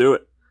 Let's do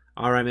it.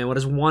 All right, man. What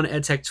is one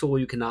EdTech tool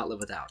you cannot live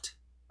without?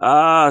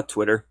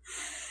 Twitter.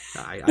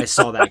 I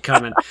saw that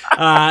coming.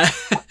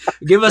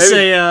 Give us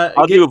Maybe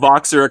I'll do a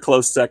Voxer a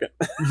close second.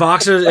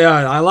 Voxer.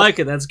 Yeah, I like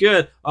it. That's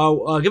good.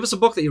 Give us a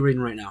book that you're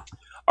reading right now.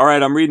 All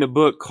right, I'm reading a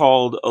book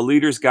called A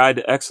Leader's Guide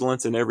to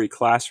Excellence in Every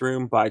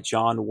Classroom by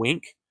John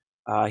Wink.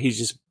 He's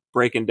just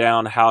breaking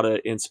down how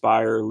to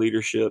inspire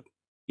leadership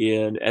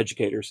in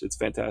educators. It's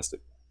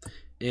fantastic.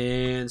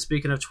 And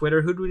speaking of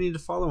Twitter, who do we need to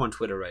follow on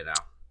Twitter right now?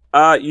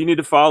 You need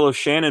to follow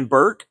Shannon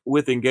Burke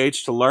with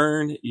Engage to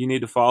Learn. You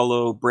need to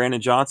follow Brandon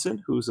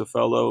Johnson, who's a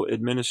fellow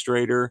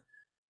administrator.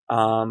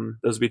 Those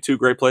would be two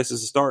great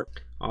places to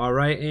start. All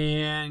right,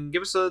 and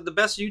give us the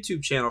best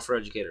YouTube channel for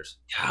educators.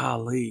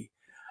 Golly.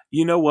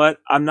 You know what?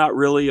 I'm not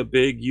really a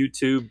big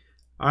YouTube.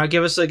 All right,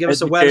 give us a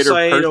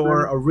website person.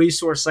 Or a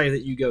resource site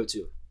that you go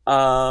to.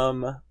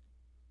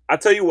 I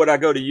tell you what I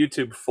go to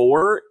YouTube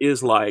for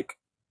is like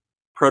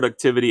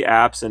productivity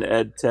apps and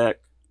ed tech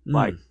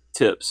like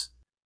tips.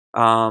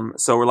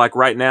 So we're like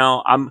right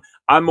now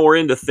I'm more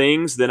into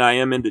things than I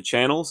am into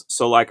channels.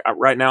 So like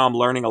right now I'm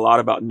learning a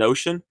lot about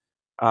Notion,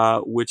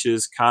 which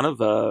is kind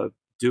of a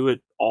do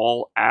it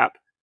all app.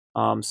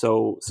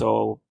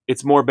 So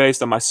it's more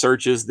based on my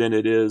searches than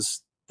it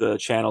is the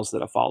channels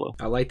that I follow.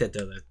 I like that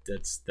though.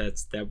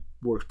 That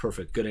works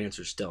perfect. Good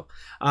answer still.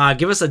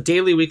 Give us a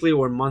daily, weekly,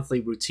 or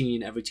monthly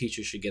routine every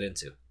teacher should get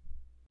into.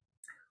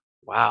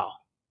 Wow.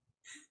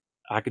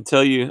 I could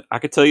tell you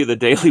the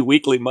daily,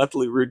 weekly,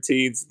 monthly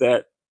routines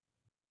that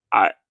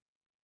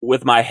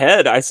with my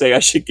head I say I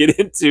should get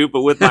into,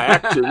 but with my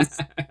actions,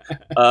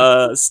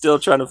 still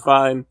trying to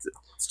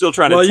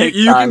take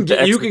time to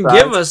exercise. You can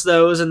give us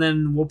those, and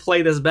then we'll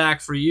play this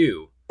back for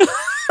you.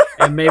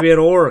 And maybe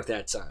it'll work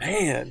that time.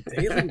 Man,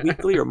 daily,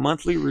 weekly, or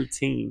monthly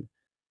routine.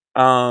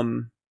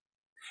 I'm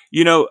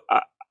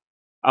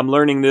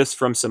learning this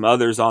from some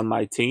others on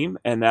my team,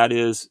 and that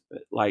is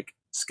like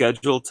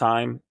schedule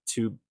time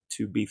to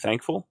be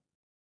thankful.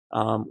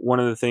 One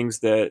of the things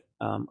that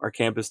our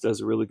campus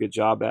does a really good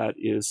job at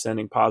is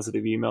sending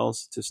positive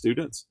emails to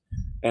students.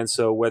 And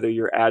so whether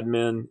you're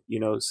admin,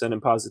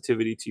 sending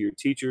positivity to your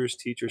teachers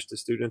to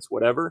students,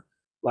 whatever,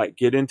 like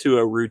get into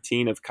a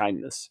routine of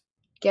kindness.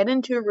 Get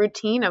into a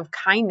routine of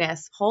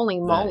kindness. Holy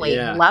moly.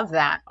 Yeah. Love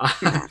that.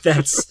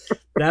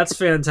 That's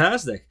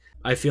fantastic.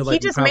 I feel like he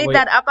just made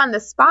that up on the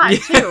spot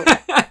too.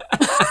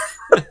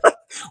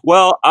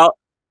 Well,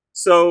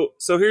 so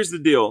here's the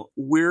deal.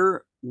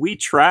 We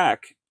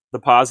track the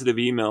positive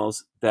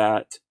emails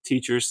that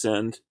teachers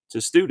send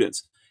to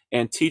students,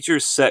 and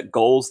teachers set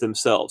goals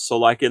themselves. So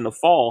like in the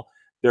fall,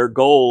 their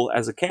goal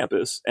as a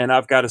campus, and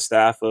I've got a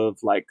staff of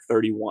like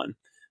 31.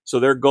 So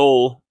their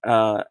goal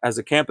as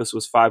a campus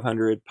was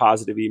 500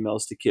 positive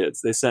emails to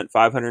kids. They sent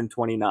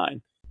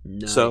 529.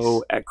 Nice.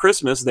 So at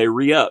Christmas, they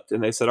re-upped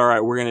and they said, all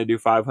right, we're going to do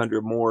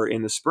 500 more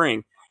in the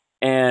spring.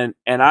 And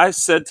I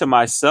said to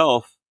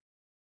myself,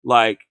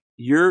 like,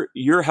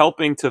 you're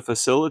helping to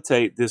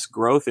facilitate this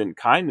growth in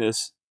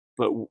kindness,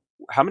 but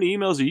how many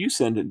emails are you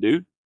sending,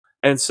 dude?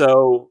 And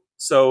so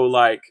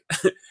like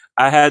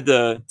I had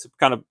to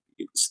kind of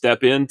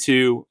step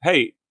into,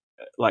 hey,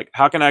 like,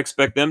 how can I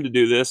expect them to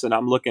do this? And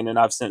I'm looking and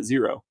I've sent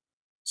 0.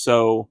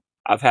 So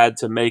I've had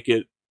to make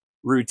it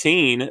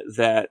routine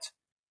that,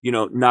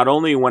 not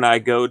only when I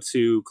go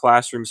to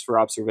classrooms for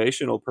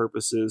observational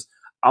purposes,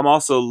 I'm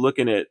also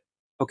looking at,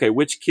 okay,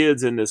 which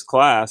kids in this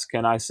class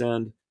can I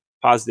send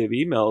positive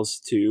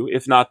emails to,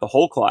 if not the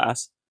whole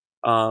class,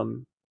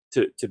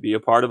 to be a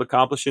part of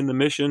accomplishing the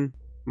mission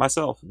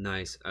myself.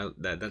 Nice.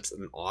 That's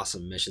an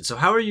awesome mission. So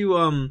how are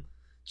you,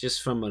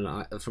 just from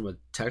a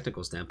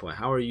technical standpoint,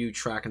 how are you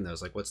tracking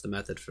those? Like, what's the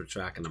method for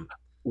tracking them?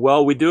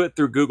 Well, we do it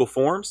through Google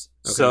Forms.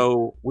 Okay.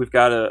 So we've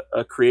got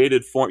a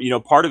created form.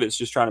 Part of it's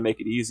just trying to make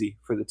it easy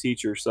for the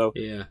teacher. So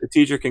the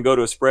teacher can go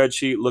to a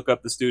spreadsheet, look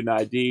up the student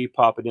ID,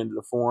 pop it into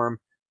the form,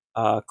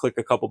 click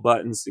a couple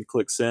buttons, and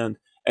click send.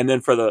 And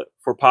then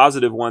for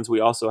positive ones, we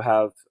also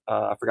have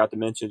I forgot to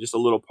mention just a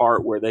little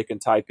part where they can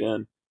type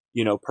in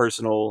a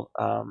personal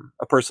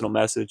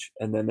message,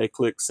 and then they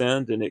click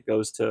send, and it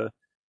goes to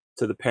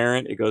the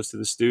parent, it goes to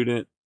the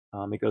student,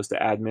 it goes to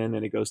admin,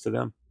 and it goes to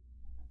them.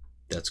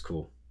 That's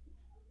cool.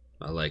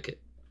 I like it.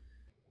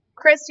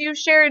 Chris, you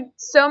shared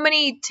so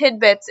many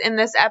tidbits in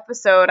this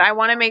episode. I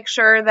want to make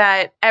sure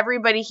that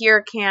everybody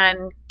here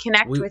can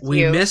connect with you.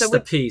 We missed the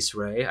piece,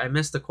 Ray. I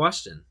missed the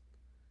question.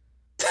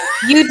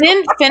 You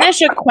didn't finish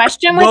a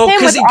question with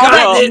him? With all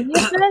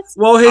that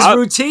well, his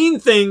routine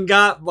thing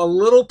got a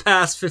little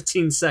past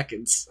 15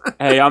 seconds.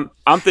 Hey, I'm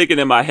thinking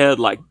in my head,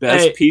 like,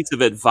 best piece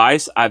of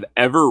advice I've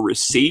ever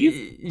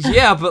received.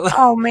 Yeah, but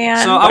oh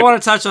man. So I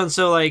want to touch on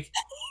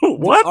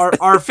what?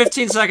 Our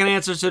 15-second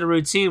answer to the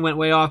routine went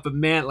way off, but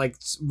man, like,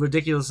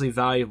 ridiculously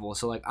valuable.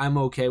 So like, I'm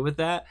okay with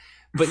that.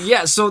 But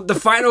yeah, so the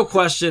final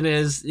question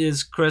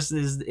is Chris,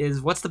 is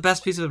what's the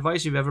best piece of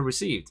advice you've ever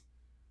received?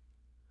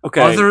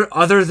 Okay.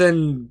 Other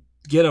than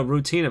get a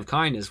routine of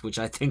kindness, which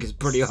I think is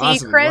pretty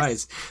awesome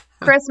advice.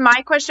 Chris,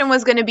 my question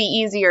was going to be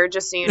easier,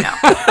 just so you know.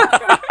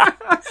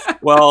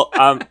 Well,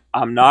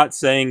 I'm not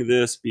saying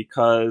this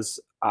because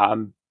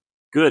I'm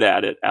good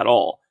at it at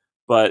all.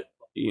 But,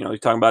 you know, you're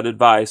talking about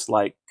advice,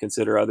 like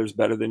consider others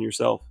better than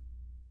yourself.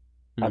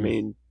 I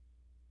mean,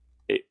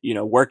 you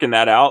know, working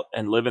that out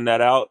and living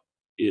that out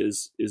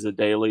is a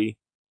daily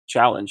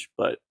challenge.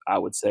 But I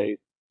would say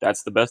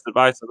that's the best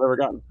advice I've ever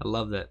gotten. I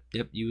love that.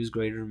 Yep, you is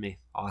greater than me.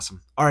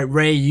 Awesome. All right,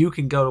 Ray, you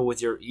can go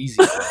with your easy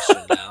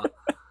question now.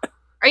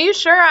 Are you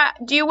sure?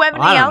 Do you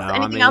have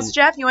anything else,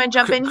 Jeff? You want to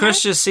jump in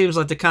Chris here? just seems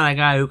like the kind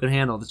of guy who can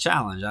handle the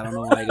challenge. I don't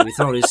know why I could be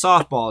throwing these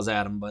softballs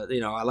at him, but,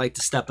 you know, I like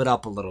to step it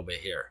up a little bit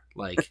here.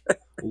 Like,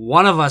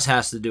 one of us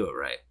has to do it,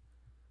 right?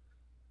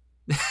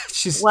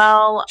 she's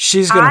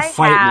gonna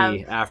fight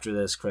me after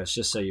this, Chris.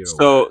 Just so you're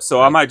aware.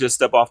 So I might just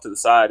step off to the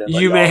side. And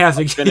you may have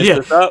to finish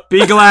this up.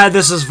 Be glad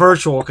this is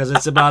virtual because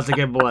it's about to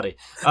get bloody.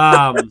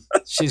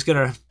 She's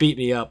gonna beat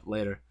me up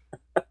later.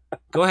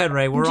 Go ahead,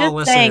 Ray. We're all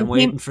listening,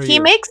 waiting for you. He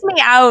makes me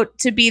out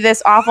to be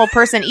this awful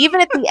person.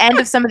 Even at the end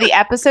of some of the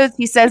episodes,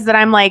 he says that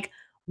I'm like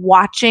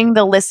watching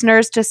the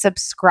listeners to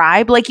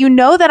subscribe. Like, you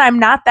know that I'm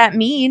not that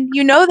mean.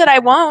 You know that I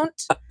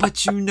won't.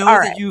 But you know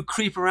that you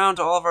creep around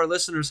to all of our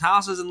listeners'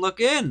 houses and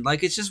look in.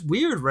 Like, it's just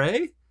weird,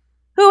 Ray.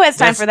 Who has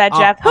time for that,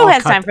 Jeff? Who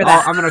has time for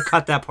that? I'm going to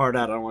cut that part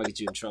out. I don't want to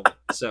get you in trouble.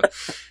 So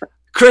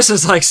Chris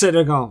is like sitting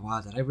there going,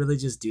 wow, did I really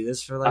just do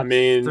this for like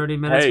 30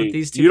 minutes with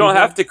these two You don't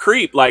people? have to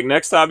creep. Like,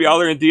 next time y'all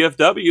are in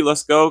DFW,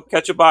 let's go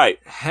catch a bite.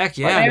 Heck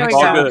yeah. Next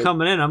time I'm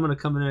coming in, I'm going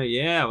to come in there.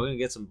 Yeah, we're going to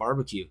get some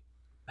barbecue.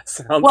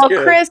 Sounds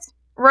good. Chris,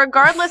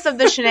 regardless of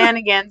the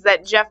shenanigans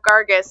that Jeff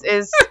Gargas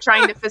is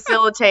trying to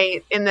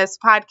facilitate in this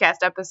podcast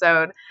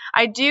episode,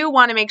 I do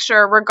want to make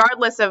sure,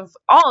 regardless of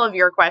all of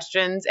your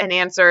questions and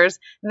answers,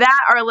 that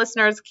our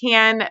listeners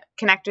can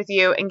connect with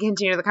you and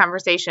continue the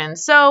conversation.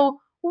 So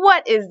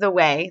what is the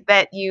way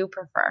that you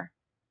prefer?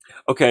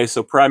 Okay,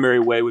 so primary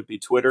way would be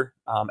Twitter,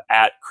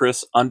 at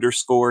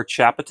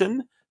Chris_Chappotin,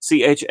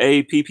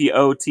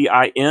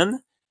 CHAPPOTIN.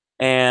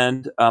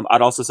 And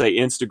I'd also say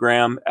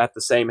Instagram at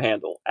the same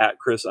handle, at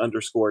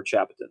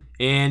Chris_Chappotin.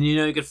 And, you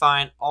know, you can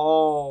find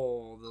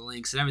all the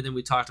links and everything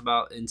we talked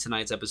about in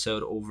tonight's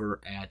episode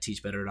over at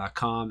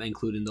teachbetter.com,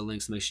 including the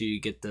links to make sure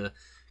you get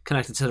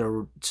connected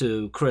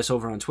to Chris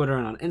over on Twitter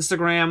and on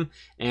Instagram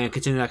and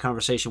continue that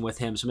conversation with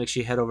him. So make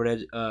sure you head over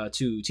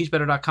to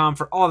teachbetter.com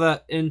for all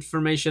that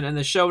information and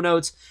the show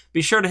notes.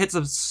 Be sure to hit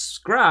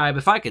subscribe.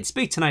 If I could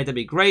speak tonight, that'd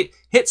be great.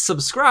 Hit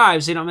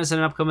subscribe so you don't miss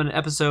any upcoming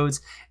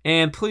episodes.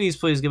 And please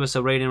give us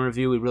a rating and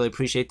review. We really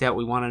appreciate that.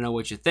 We want to know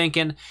what you're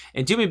thinking.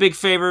 And do me a big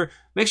favor.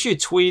 Make sure you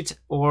tweet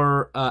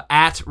or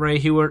at Ray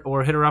Hewitt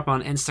or hit her up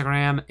on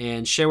Instagram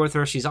and share with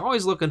her. She's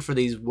always looking for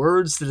these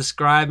words to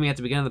describe me at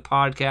the beginning of the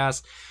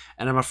podcast.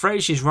 And I'm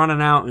afraid she's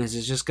running out and it's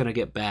just going to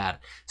get bad.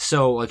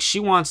 So, like,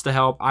 she wants to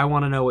help. I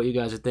want to know what you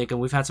guys are thinking.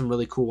 We've had some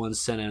really cool ones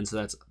sent in,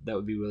 so that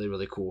would be really,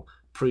 really cool.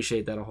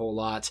 Appreciate that a whole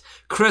lot.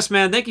 Chris,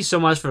 man, thank you so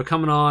much for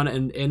coming on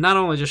and not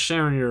only just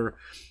sharing your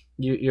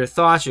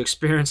thoughts, your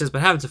experiences,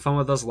 but having some fun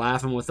with us,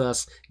 laughing with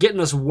us,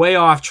 getting us way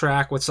off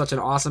track with such an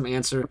awesome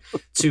answer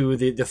to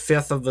the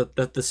fifth of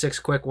the six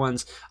quick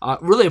ones.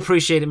 Really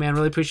appreciate it, man.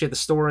 Really appreciate the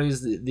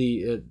stories,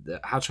 the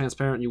how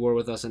transparent you were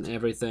with us and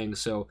everything.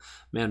 So,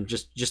 man,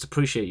 just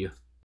appreciate you.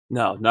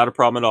 No, not a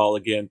problem at all.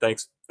 Again,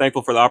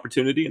 thankful for the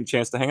opportunity and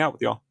chance to hang out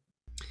with y'all.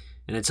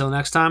 And until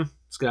next time,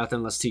 let's get out there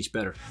and let's teach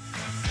better.